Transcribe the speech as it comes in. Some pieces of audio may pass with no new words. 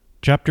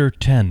Chapter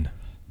 10.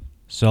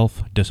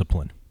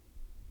 Self-Discipline.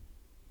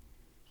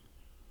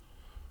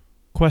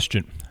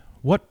 Question.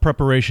 What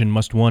preparation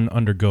must one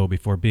undergo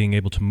before being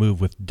able to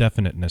move with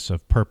definiteness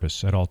of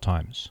purpose at all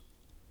times?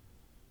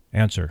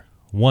 Answer.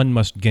 One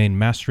must gain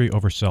mastery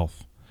over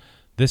self.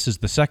 This is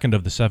the second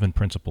of the 7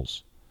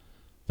 principles.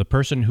 The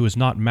person who is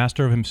not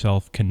master of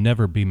himself can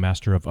never be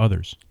master of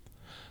others.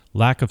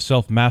 Lack of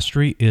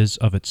self-mastery is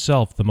of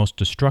itself the most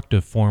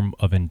destructive form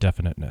of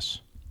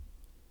indefiniteness.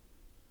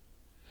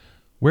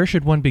 Where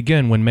should one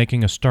begin when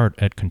making a start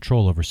at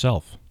control over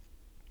self?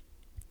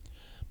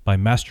 By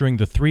mastering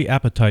the 3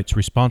 appetites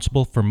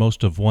responsible for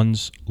most of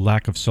one's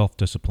lack of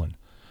self-discipline.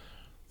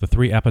 The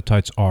 3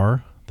 appetites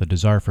are the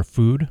desire for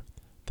food,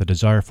 the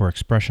desire for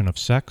expression of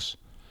sex,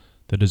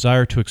 the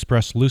desire to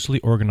express loosely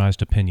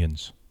organized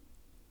opinions.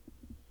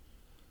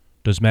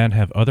 Does man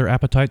have other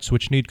appetites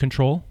which need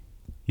control?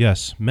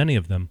 Yes, many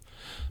of them,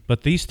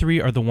 but these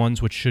 3 are the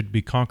ones which should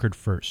be conquered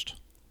first.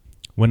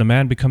 When a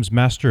man becomes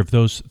master of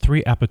those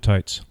 3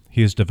 appetites,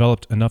 he has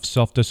developed enough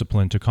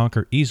self-discipline to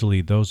conquer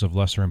easily those of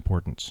lesser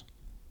importance.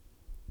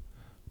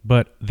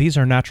 But these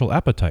are natural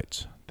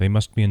appetites. They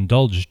must be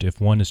indulged if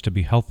one is to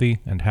be healthy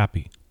and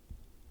happy.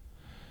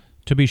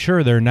 To be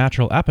sure, they are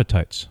natural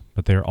appetites,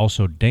 but they are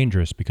also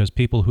dangerous because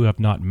people who have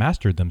not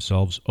mastered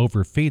themselves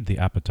overfeed the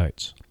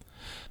appetites.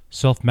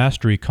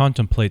 Self-mastery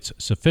contemplates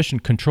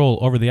sufficient control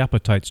over the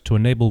appetites to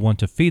enable one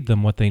to feed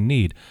them what they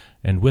need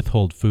and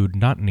withhold food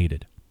not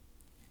needed.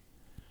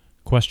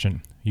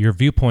 Question. Your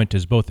viewpoint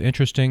is both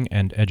interesting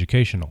and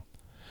educational.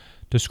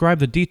 Describe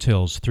the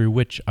details through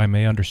which I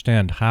may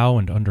understand how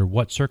and under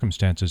what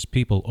circumstances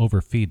people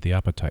overfeed the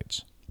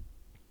appetites.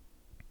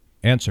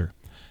 Answer.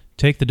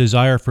 Take the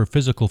desire for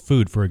physical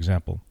food, for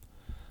example.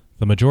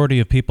 The majority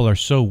of people are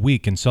so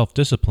weak in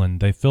self-discipline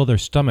they fill their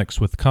stomachs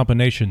with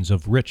combinations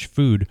of rich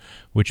food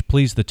which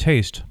please the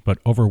taste but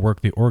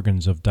overwork the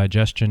organs of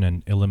digestion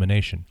and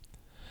elimination.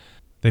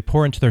 They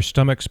pour into their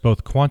stomachs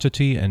both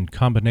quantity and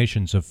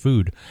combinations of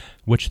food,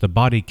 which the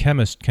body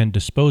chemist can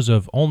dispose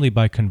of only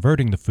by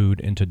converting the food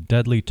into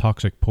deadly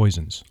toxic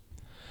poisons.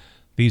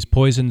 These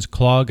poisons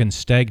clog and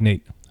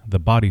stagnate the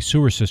body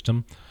sewer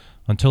system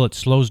until it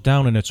slows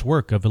down in its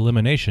work of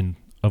elimination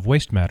of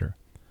waste matter.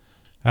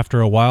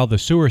 After a while, the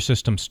sewer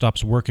system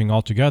stops working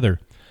altogether,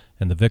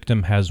 and the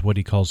victim has what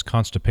he calls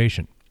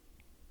constipation.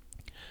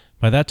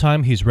 By that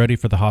time, he's ready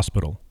for the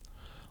hospital.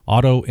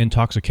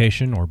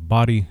 Auto-intoxication, or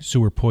body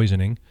sewer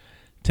poisoning,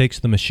 takes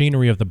the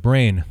machinery of the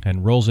brain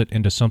and rolls it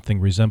into something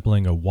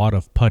resembling a wad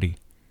of putty.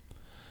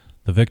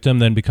 The victim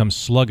then becomes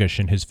sluggish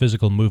in his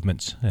physical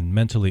movements and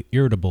mentally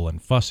irritable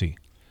and fussy.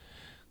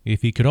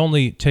 If he could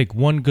only take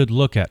one good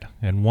look at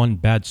and one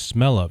bad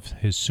smell of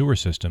his sewer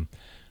system,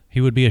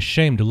 he would be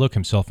ashamed to look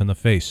himself in the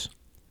face.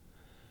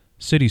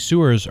 City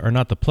sewers are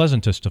not the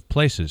pleasantest of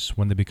places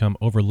when they become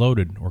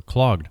overloaded or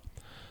clogged,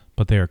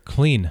 but they are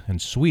clean and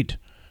sweet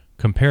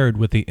compared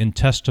with the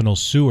intestinal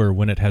sewer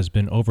when it has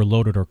been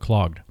overloaded or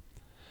clogged.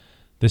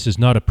 This is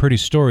not a pretty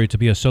story to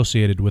be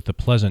associated with the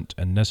pleasant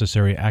and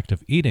necessary act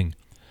of eating,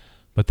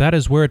 but that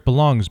is where it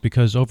belongs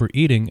because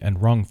overeating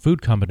and wrong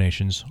food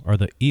combinations are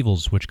the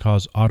evils which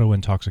cause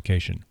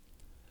auto-intoxication.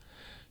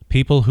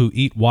 People who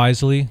eat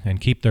wisely and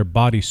keep their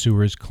body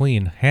sewers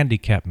clean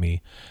handicap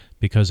me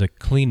because a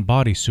clean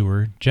body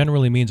sewer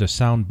generally means a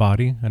sound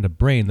body and a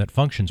brain that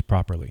functions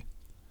properly.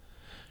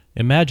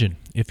 Imagine,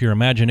 if your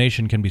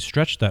imagination can be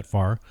stretched that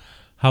far,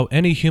 how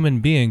any human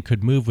being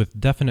could move with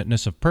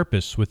definiteness of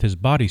purpose with his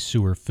body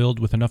sewer filled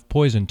with enough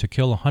poison to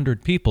kill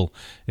 100 people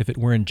if it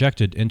were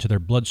injected into their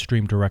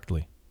bloodstream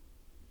directly.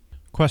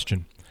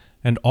 Question.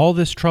 And all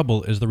this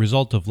trouble is the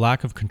result of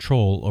lack of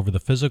control over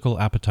the physical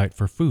appetite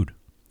for food?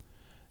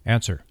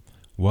 Answer.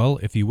 Well,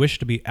 if you wish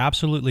to be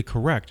absolutely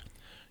correct,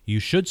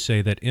 you should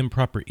say that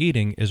improper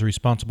eating is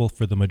responsible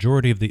for the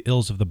majority of the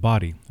ills of the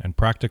body and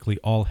practically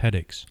all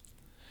headaches.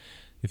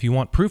 If you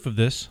want proof of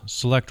this,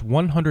 select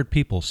 100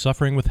 people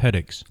suffering with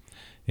headaches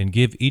and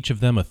give each of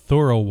them a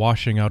thorough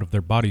washing out of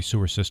their body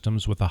sewer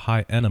systems with a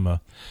high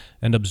enema,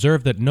 and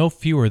observe that no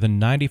fewer than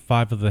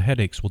 95 of the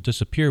headaches will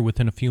disappear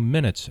within a few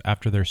minutes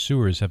after their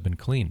sewers have been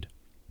cleaned.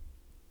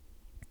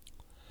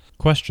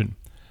 Question.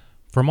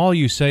 From all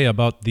you say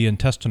about the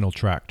intestinal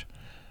tract,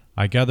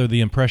 I gather the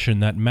impression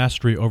that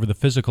mastery over the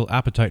physical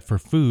appetite for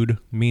food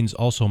means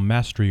also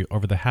mastery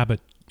over the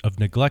habit of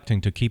neglecting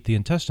to keep the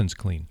intestines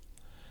clean.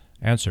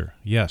 Answer.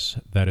 Yes,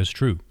 that is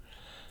true.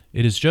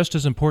 It is just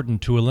as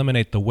important to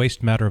eliminate the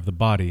waste matter of the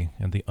body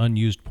and the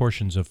unused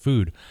portions of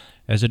food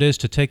as it is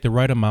to take the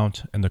right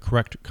amount and the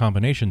correct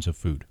combinations of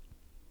food.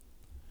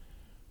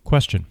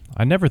 Question.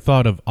 I never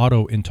thought of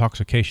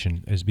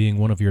auto-intoxication as being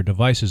one of your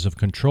devices of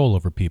control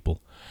over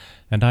people,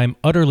 and I am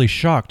utterly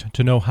shocked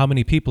to know how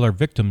many people are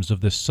victims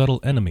of this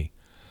subtle enemy.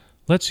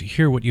 Let's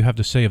hear what you have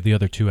to say of the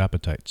other 2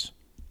 appetites.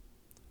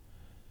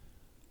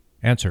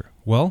 Answer.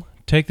 Well,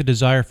 take the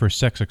desire for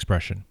sex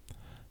expression.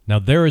 Now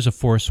there is a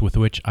force with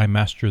which I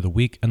master the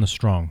weak and the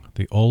strong,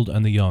 the old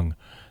and the young,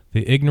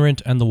 the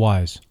ignorant and the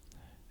wise.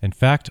 In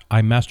fact,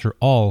 I master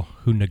all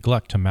who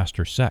neglect to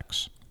master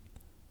sex.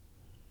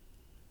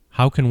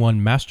 How can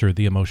one master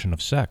the emotion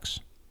of sex?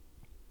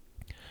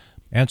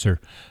 Answer: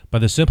 by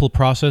the simple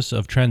process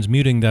of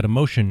transmuting that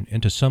emotion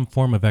into some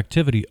form of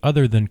activity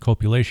other than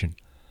copulation.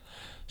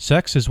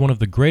 Sex is one of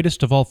the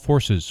greatest of all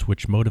forces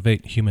which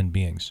motivate human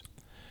beings.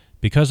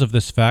 Because of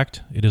this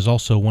fact, it is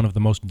also one of the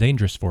most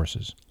dangerous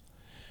forces.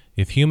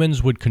 If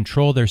humans would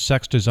control their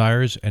sex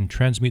desires and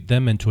transmute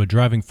them into a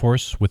driving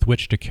force with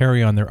which to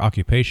carry on their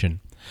occupation,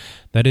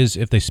 that is,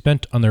 if they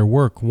spent on their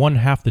work one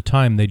half the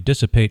time they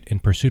dissipate in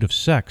pursuit of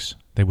sex,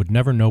 they would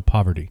never know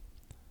poverty.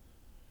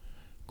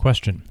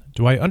 Question: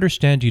 do I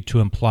understand you to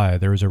imply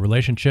there is a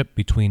relationship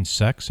between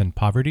sex and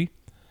poverty?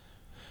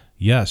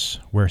 Yes,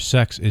 where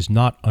sex is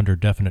not under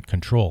definite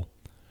control.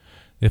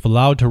 If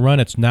allowed to run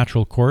its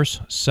natural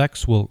course,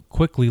 sex will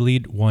quickly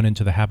lead one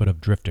into the habit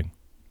of drifting.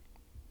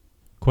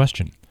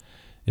 Question: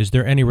 is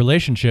there any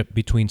relationship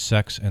between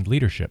sex and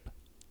leadership?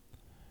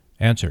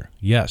 Answer: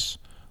 yes.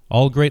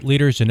 All great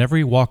leaders in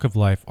every walk of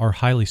life are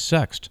highly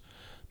sexed,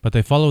 but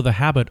they follow the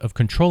habit of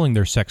controlling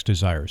their sex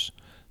desires,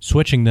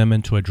 switching them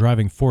into a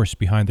driving force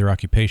behind their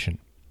occupation.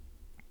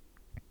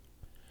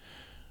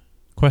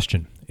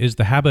 Question: is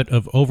the habit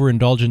of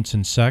overindulgence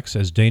in sex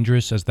as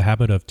dangerous as the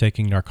habit of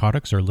taking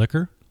narcotics or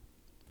liquor?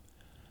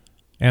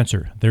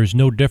 Answer: there is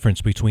no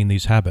difference between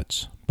these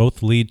habits.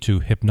 Both lead to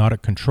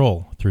hypnotic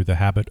control through the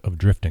habit of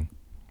drifting.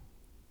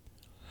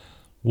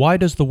 Why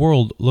does the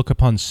world look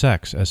upon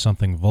sex as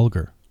something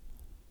vulgar?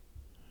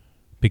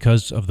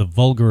 Because of the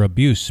vulgar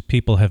abuse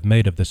people have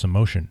made of this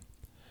emotion.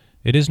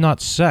 It is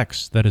not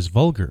sex that is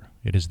vulgar,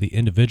 it is the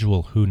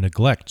individual who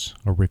neglects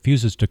or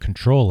refuses to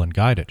control and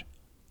guide it.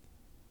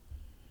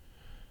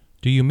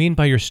 Do you mean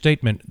by your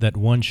statement that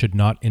one should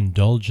not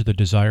indulge the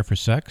desire for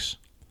sex?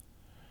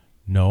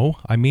 No,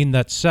 I mean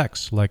that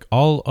sex, like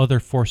all other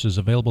forces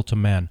available to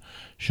man,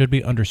 should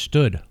be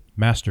understood,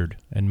 mastered,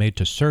 and made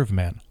to serve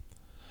man.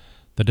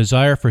 The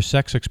desire for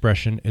sex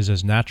expression is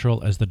as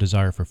natural as the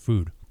desire for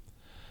food.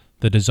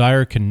 The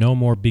desire can no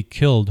more be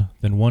killed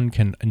than one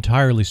can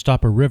entirely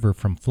stop a river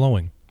from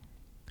flowing.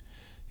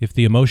 If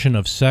the emotion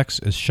of sex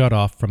is shut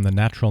off from the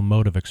natural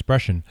mode of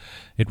expression,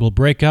 it will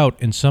break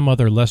out in some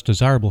other less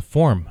desirable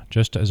form,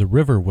 just as a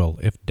river will,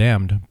 if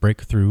dammed,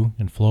 break through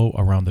and flow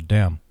around the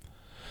dam.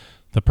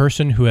 The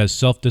person who has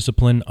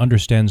self-discipline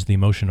understands the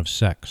emotion of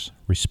sex,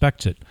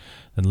 respects it,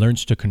 and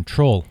learns to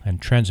control and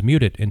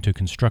transmute it into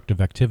constructive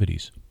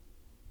activities.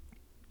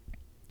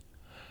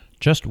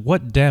 Just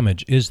what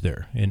damage is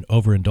there in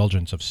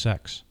overindulgence of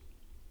sex?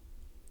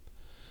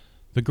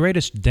 The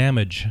greatest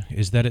damage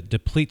is that it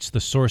depletes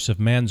the source of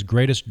man's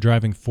greatest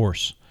driving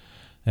force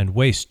and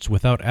wastes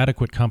without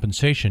adequate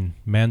compensation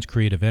man's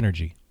creative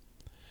energy.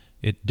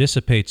 It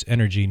dissipates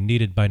energy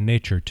needed by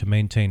nature to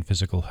maintain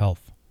physical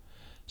health.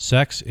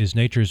 Sex is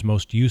nature's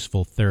most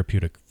useful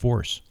therapeutic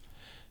force.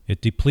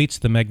 It depletes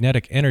the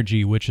magnetic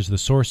energy which is the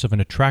source of an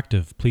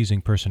attractive,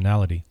 pleasing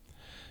personality.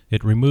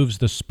 It removes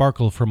the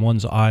sparkle from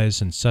one's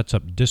eyes and sets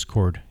up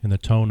discord in the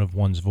tone of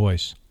one's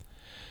voice.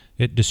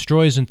 It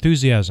destroys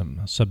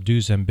enthusiasm,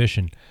 subdues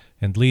ambition,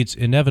 and leads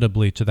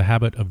inevitably to the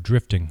habit of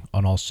drifting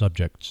on all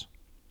subjects.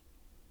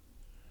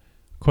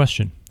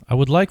 Question: I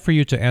would like for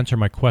you to answer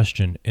my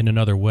question in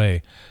another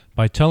way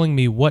by telling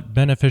me what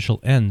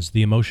beneficial ends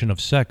the emotion of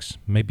sex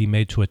may be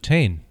made to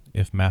attain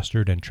if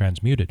mastered and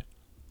transmuted.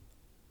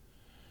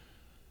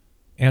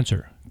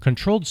 Answer: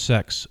 controlled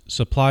sex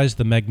supplies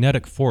the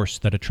magnetic force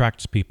that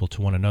attracts people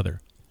to one another.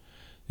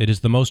 It is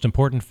the most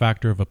important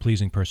factor of a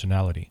pleasing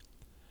personality.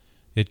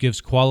 It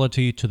gives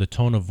quality to the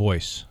tone of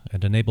voice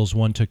and enables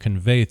one to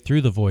convey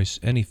through the voice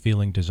any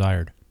feeling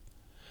desired.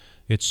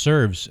 It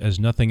serves, as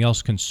nothing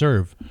else can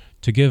serve,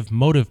 to give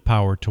motive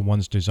power to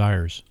one's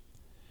desires.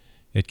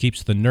 It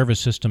keeps the nervous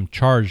system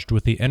charged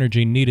with the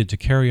energy needed to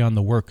carry on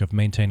the work of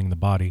maintaining the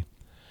body.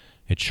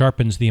 It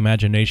sharpens the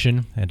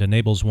imagination and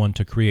enables one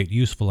to create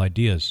useful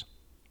ideas.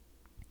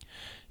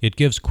 It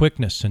gives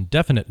quickness and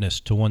definiteness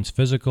to one's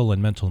physical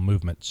and mental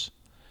movements.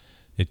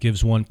 It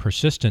gives one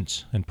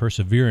persistence and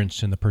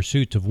perseverance in the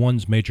pursuit of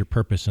one's major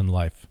purpose in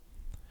life.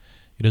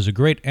 It is a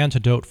great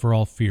antidote for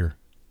all fear.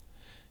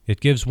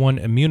 It gives one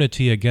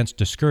immunity against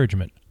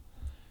discouragement.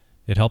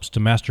 It helps to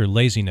master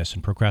laziness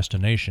and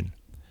procrastination.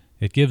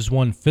 It gives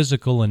one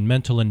physical and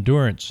mental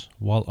endurance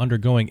while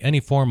undergoing any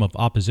form of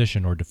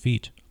opposition or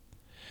defeat.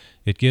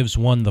 It gives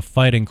one the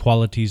fighting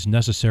qualities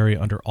necessary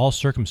under all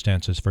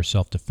circumstances for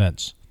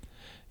self-defense.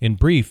 In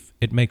brief,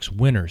 it makes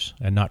winners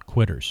and not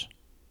quitters.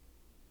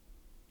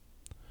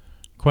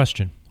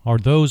 Question: are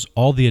those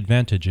all the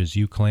advantages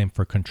you claim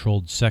for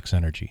controlled sex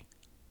energy?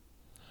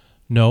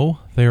 No,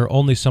 they are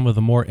only some of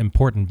the more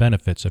important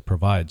benefits it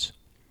provides.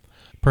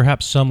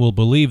 Perhaps some will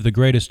believe the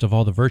greatest of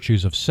all the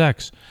virtues of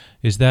sex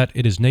is that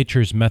it is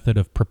nature's method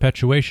of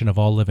perpetuation of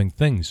all living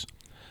things.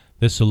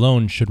 This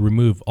alone should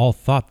remove all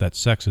thought that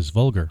sex is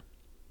vulgar.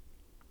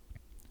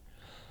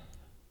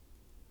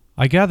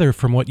 I gather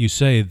from what you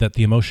say that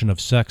the emotion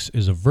of sex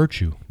is a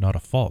virtue, not a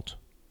fault.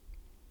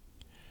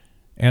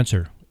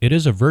 Answer: it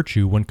is a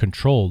virtue when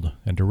controlled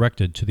and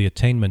directed to the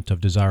attainment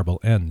of desirable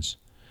ends.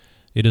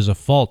 It is a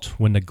fault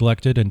when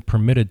neglected and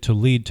permitted to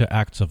lead to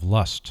acts of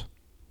lust.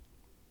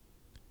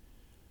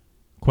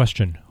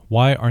 Question: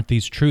 why aren't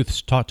these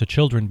truths taught to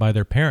children by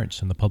their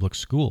parents in the public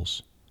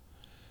schools?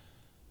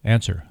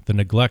 Answer: the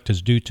neglect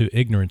is due to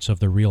ignorance of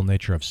the real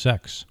nature of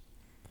sex.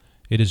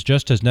 It is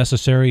just as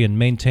necessary in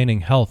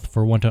maintaining health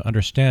for one to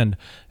understand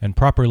and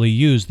properly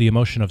use the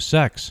emotion of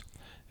sex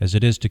as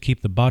it is to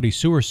keep the body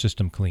sewer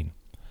system clean.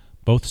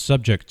 Both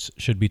subjects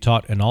should be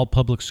taught in all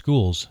public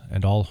schools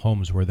and all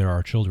homes where there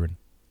are children.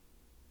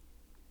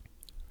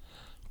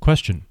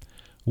 Question: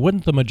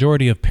 wouldn't the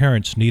majority of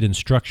parents need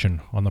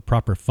instruction on the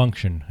proper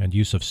function and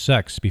use of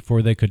sex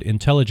before they could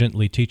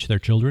intelligently teach their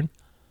children?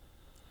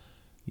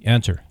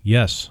 Answer: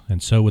 yes,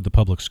 and so would the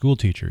public school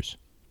teachers.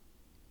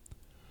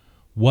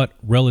 What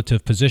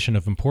relative position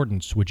of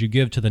importance would you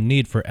give to the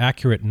need for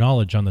accurate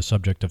knowledge on the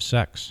subject of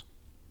sex?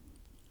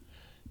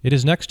 It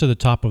is next to the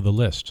top of the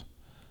list.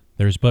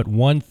 There is but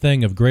one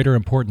thing of greater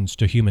importance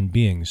to human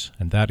beings,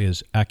 and that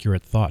is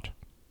accurate thought.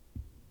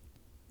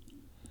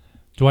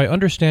 Do I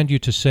understand you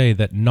to say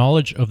that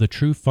knowledge of the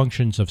true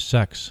functions of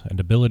sex and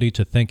ability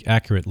to think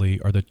accurately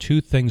are the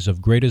two things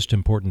of greatest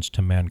importance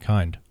to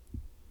mankind?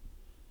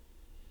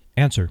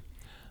 Answer: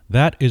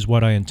 that is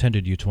what I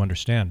intended you to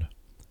understand.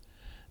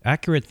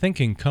 Accurate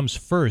thinking comes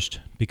first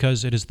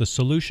because it is the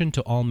solution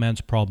to all man's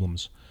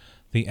problems,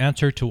 the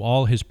answer to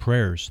all his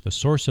prayers, the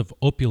source of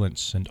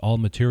opulence and all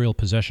material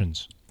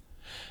possessions.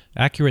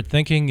 Accurate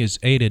thinking is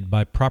aided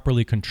by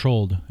properly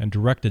controlled and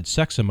directed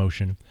sex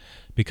emotion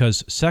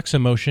because sex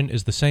emotion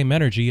is the same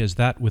energy as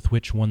that with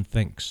which one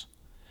thinks.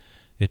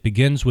 It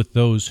begins with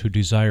those who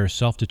desire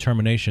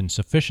self-determination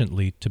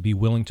sufficiently to be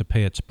willing to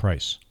pay its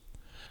price.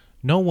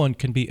 No one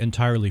can be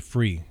entirely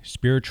free,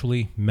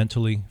 spiritually,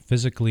 mentally,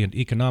 physically, and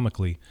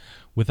economically,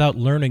 without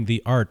learning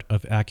the art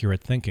of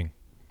accurate thinking.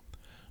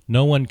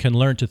 No one can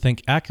learn to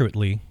think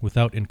accurately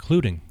without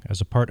including,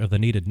 as a part of the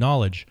needed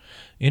knowledge,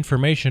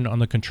 information on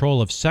the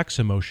control of sex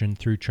emotion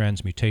through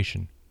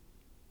transmutation.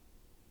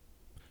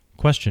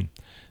 Question: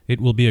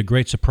 it will be a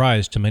great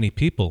surprise to many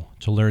people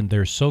to learn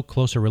there's so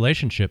close a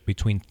relationship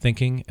between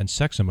thinking and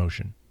sex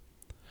emotion.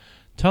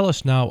 Tell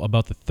us now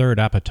about the third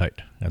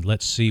appetite, and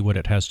let's see what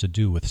it has to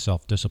do with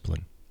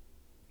self-discipline.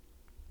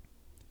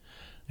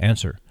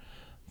 Answer: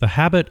 the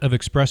habit of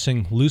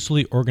expressing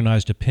loosely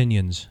organized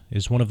opinions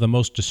is one of the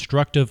most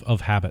destructive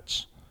of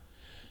habits.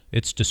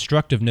 Its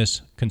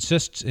destructiveness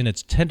consists in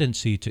its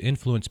tendency to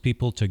influence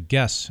people to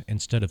guess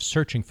instead of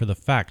searching for the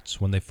facts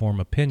when they form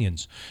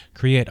opinions,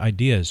 create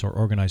ideas, or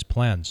organize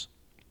plans.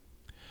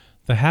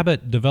 The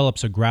habit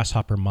develops a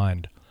grasshopper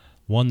mind,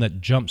 one that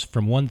jumps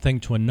from one thing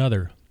to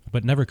another,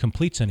 but never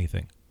completes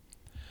anything.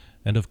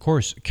 And of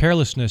course,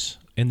 carelessness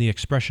in the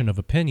expression of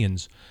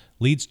opinions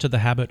leads to the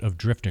habit of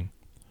drifting.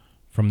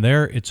 From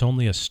there, it's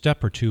only a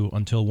step or two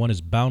until one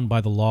is bound by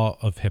the law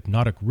of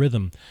hypnotic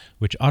rhythm,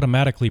 which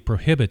automatically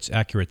prohibits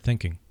accurate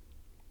thinking.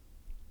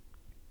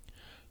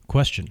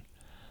 Question: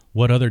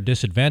 what other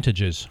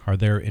disadvantages are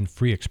there in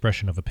free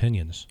expression of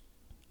opinions?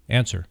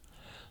 Answer: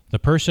 the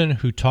person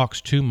who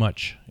talks too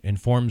much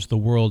informs the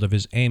world of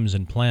his aims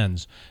and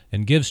plans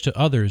and gives to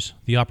others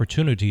the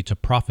opportunity to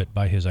profit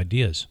by his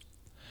ideas.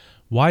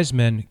 Wise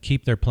men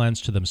keep their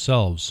plans to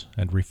themselves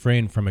and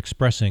refrain from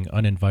expressing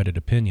uninvited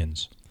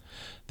opinions.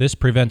 This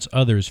prevents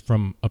others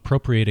from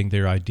appropriating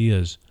their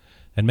ideas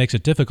and makes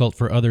it difficult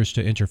for others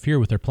to interfere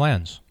with their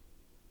plans.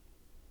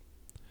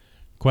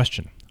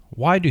 Question: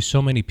 why do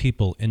so many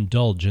people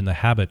indulge in the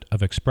habit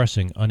of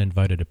expressing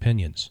uninvited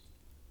opinions?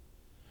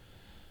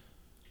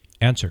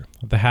 Answer: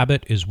 the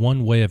habit is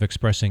one way of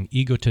expressing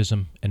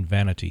egotism and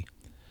vanity.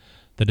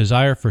 The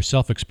desire for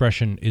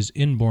self-expression is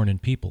inborn in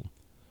people.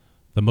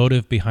 The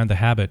motive behind the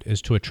habit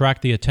is to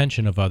attract the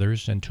attention of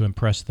others and to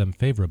impress them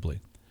favorably.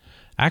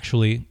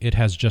 Actually, it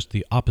has just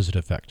the opposite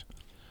effect.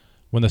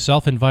 When the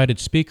self-invited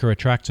speaker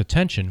attracts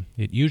attention,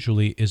 it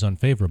usually is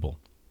unfavorable.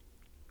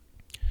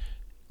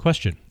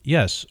 Question: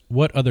 yes,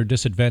 what other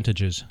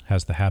disadvantages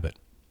has the habit?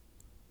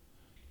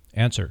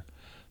 Answer: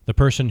 the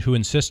person who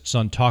insists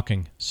on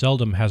talking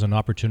seldom has an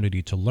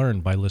opportunity to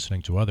learn by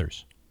listening to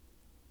others.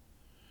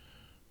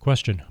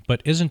 Question: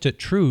 but isn't it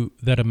true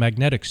that a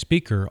magnetic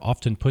speaker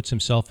often puts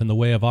himself in the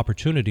way of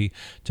opportunity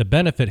to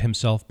benefit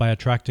himself by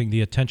attracting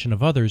the attention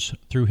of others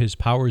through his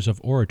powers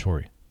of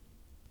oratory?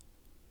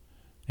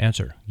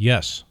 Answer: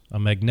 yes, a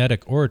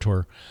magnetic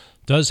orator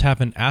does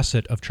have an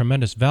asset of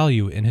tremendous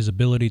value in his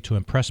ability to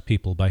impress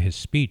people by his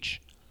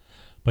speech,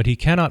 but he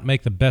cannot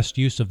make the best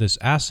use of this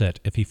asset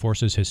if he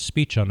forces his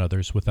speech on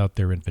others without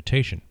their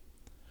invitation.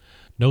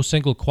 No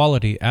single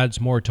quality adds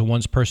more to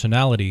one's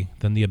personality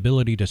than the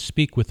ability to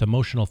speak with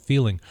emotional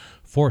feeling,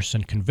 force,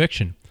 and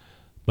conviction,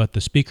 but the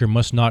speaker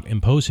must not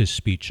impose his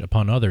speech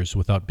upon others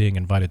without being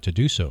invited to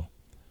do so.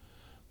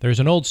 There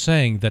is an old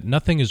saying that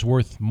nothing is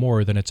worth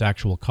more than its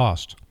actual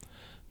cost.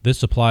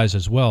 This applies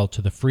as well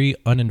to the free,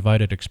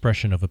 uninvited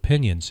expression of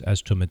opinions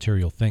as to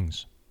material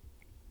things.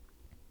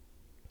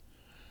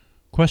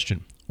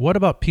 Question: what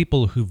about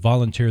people who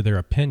volunteer their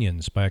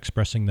opinions by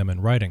expressing them in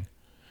writing?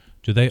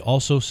 Do they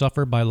also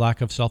suffer by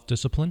lack of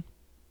self-discipline?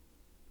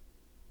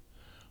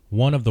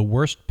 One of the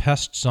worst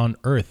pests on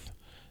earth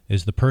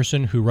is the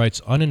person who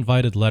writes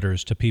uninvited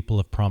letters to people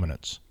of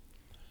prominence.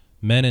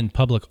 men in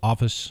public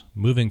office,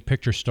 moving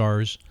picture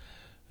stars,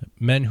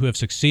 men who have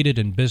succeeded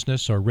in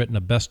business or written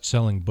a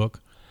best-selling book,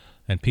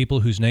 and people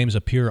whose names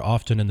appear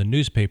often in the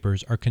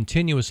newspapers are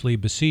continuously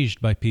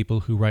besieged by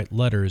people who write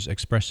letters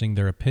expressing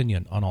their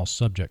opinion on all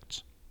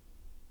subjects.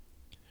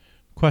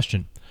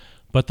 Question: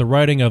 But the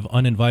writing of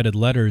uninvited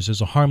letters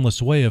is a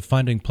harmless way of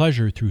finding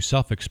pleasure through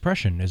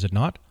self-expression, is it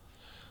not?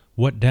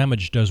 What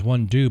damage does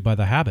one do by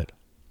the habit?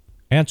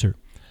 Answer: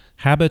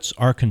 Habits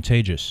are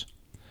contagious.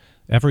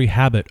 Every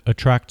habit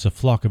attracts a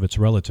flock of its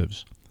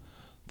relatives.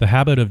 The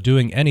habit of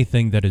doing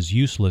anything that is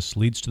useless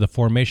leads to the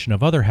formation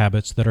of other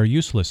habits that are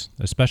useless,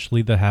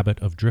 especially the habit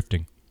of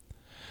drifting.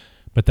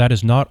 But that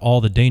is not all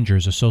the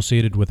dangers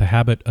associated with the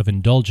habit of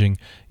indulging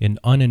in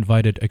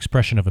uninvited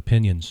expression of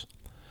opinions.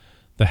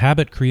 The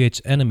habit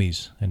creates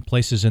enemies and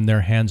places in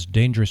their hands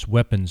dangerous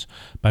weapons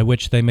by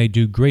which they may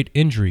do great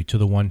injury to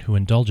the one who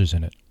indulges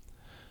in it.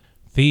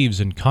 Thieves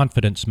and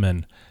confidence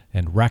men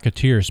and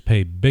racketeers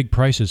pay big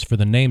prices for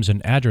the names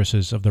and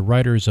addresses of the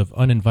writers of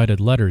uninvited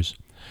letters,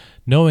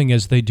 knowing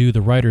as they do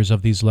the writers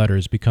of these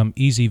letters become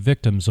easy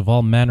victims of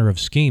all manner of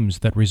schemes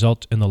that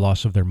result in the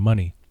loss of their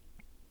money.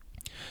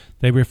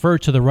 They refer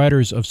to the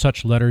writers of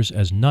such letters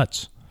as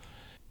nuts.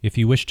 If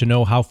you wish to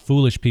know how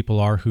foolish people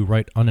are who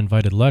write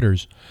uninvited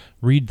letters,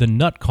 read the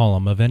nut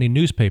column of any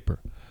newspaper,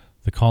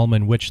 the column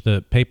in which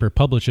the paper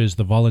publishes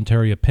the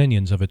voluntary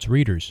opinions of its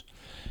readers,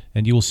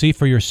 and you will see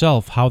for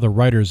yourself how the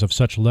writers of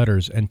such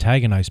letters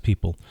antagonize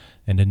people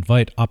and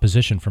invite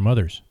opposition from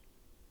others.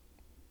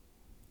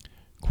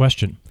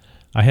 Question: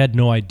 I had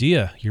no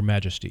idea, Your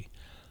Majesty,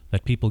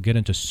 that people get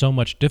into so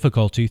much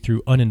difficulty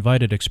through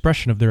uninvited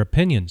expression of their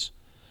opinions.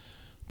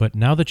 But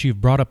now that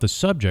you've brought up the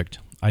subject,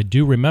 I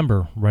do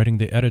remember writing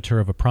the editor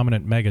of a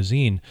prominent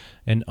magazine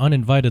an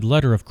uninvited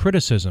letter of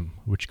criticism,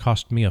 which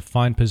cost me a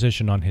fine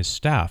position on his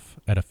staff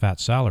at a fat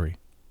salary.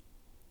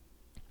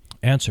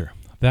 Answer: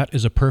 That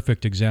is a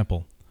perfect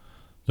example.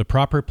 The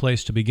proper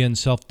place to begin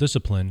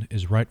self-discipline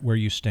is right where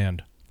you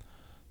stand.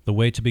 The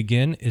way to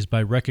begin is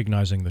by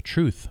recognizing the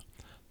truth,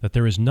 that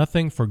there is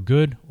nothing for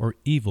good or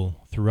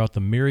evil throughout the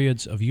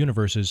myriads of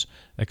universes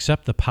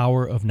except the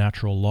power of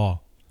natural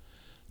law.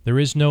 There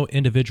is no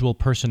individual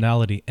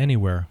personality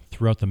anywhere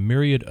throughout the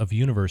myriad of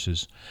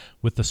universes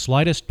with the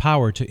slightest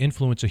power to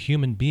influence a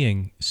human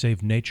being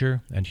save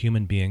nature and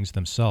human beings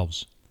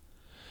themselves.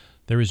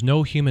 There is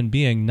no human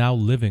being now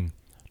living,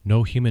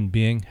 no human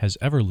being has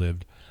ever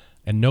lived,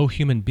 and no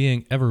human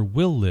being ever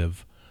will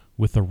live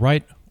with the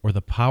right or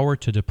the power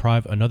to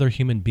deprive another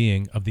human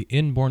being of the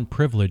inborn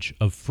privilege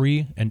of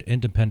free and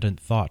independent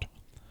thought.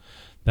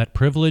 That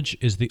privilege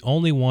is the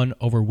only one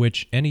over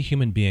which any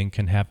human being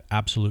can have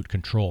absolute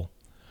control.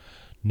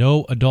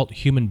 No adult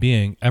human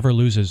being ever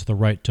loses the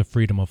right to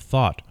freedom of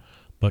thought,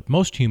 but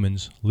most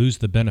humans lose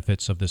the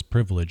benefits of this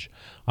privilege,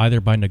 either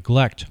by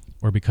neglect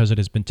or because it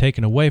has been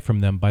taken away from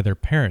them by their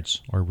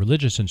parents or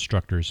religious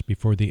instructors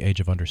before the age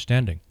of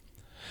understanding.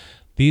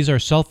 These are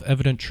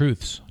self-evident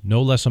truths,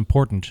 no less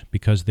important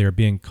because they are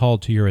being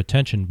called to your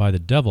attention by the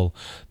devil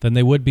than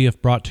they would be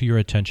if brought to your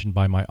attention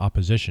by my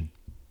opposition.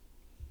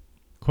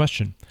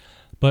 Question: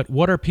 But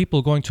what are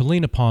people going to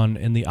lean upon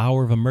in the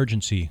hour of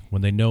emergency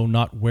when they know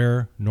not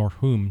where nor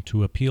whom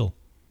to appeal?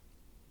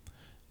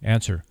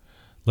 Answer: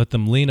 Let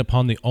them lean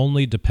upon the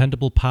only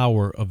dependable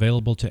power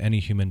available to any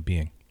human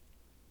being.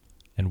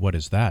 And what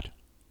is that?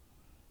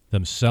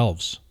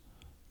 Themselves.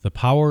 The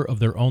power of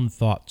their own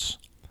thoughts.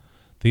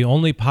 The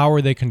only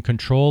power they can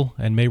control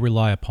and may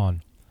rely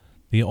upon.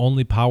 The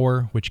only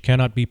power which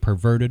cannot be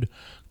perverted,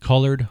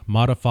 colored,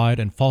 modified,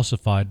 and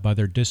falsified by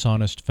their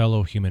dishonest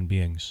fellow human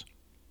beings.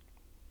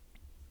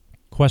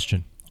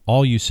 Question: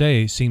 All you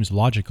say seems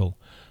logical,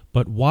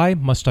 but why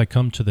must I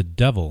come to the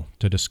devil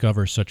to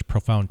discover such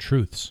profound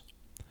truths?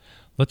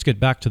 Let's get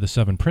back to the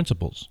 7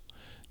 principles.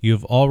 You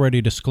have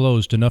already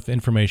disclosed enough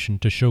information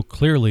to show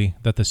clearly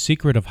that the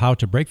secret of how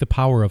to break the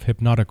power of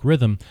hypnotic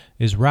rhythm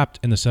is wrapped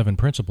in the 7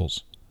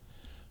 principles.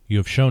 You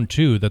have shown,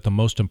 too, that the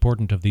most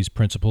important of these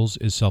principles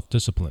is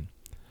self-discipline.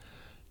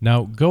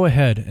 Now, go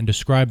ahead and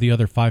describe the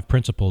other 5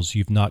 principles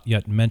you've not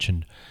yet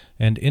mentioned,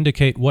 and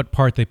indicate what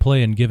part they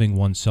play in giving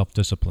one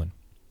self-discipline.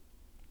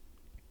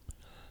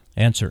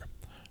 Answer: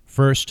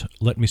 First,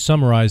 let me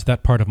summarize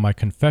that part of my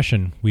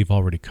confession we've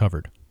already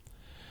covered.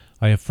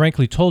 I have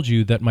frankly told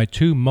you that my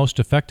 2 most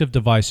effective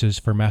devices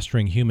for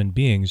mastering human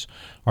beings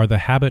are the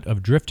habit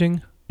of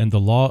drifting and the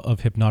law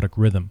of hypnotic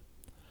rhythm.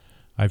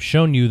 I've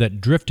shown you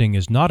that drifting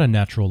is not a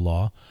natural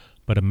law,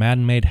 but a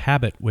man-made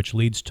habit which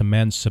leads to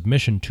man's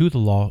submission to the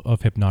law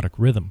of hypnotic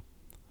rhythm.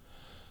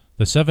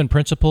 The 7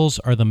 principles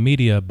are the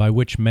media by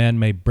which man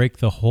may break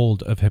the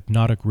hold of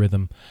hypnotic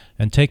rhythm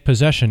and take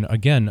possession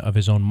again of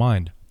his own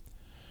mind.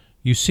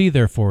 You see,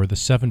 therefore, the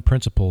 7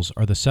 principles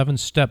are the 7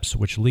 steps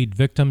which lead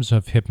victims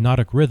of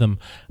hypnotic rhythm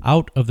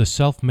out of the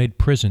self-made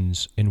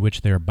prisons in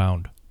which they are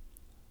bound.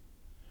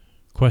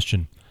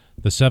 Question: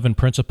 The 7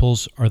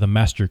 principles are the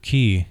master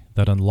key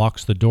that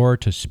unlocks the door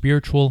to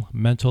spiritual,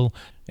 mental,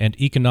 and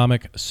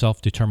economic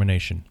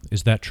self-determination.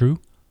 Is that true?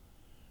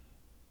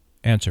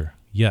 Answer: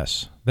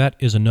 Yes, that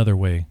is another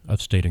way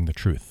of stating the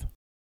truth.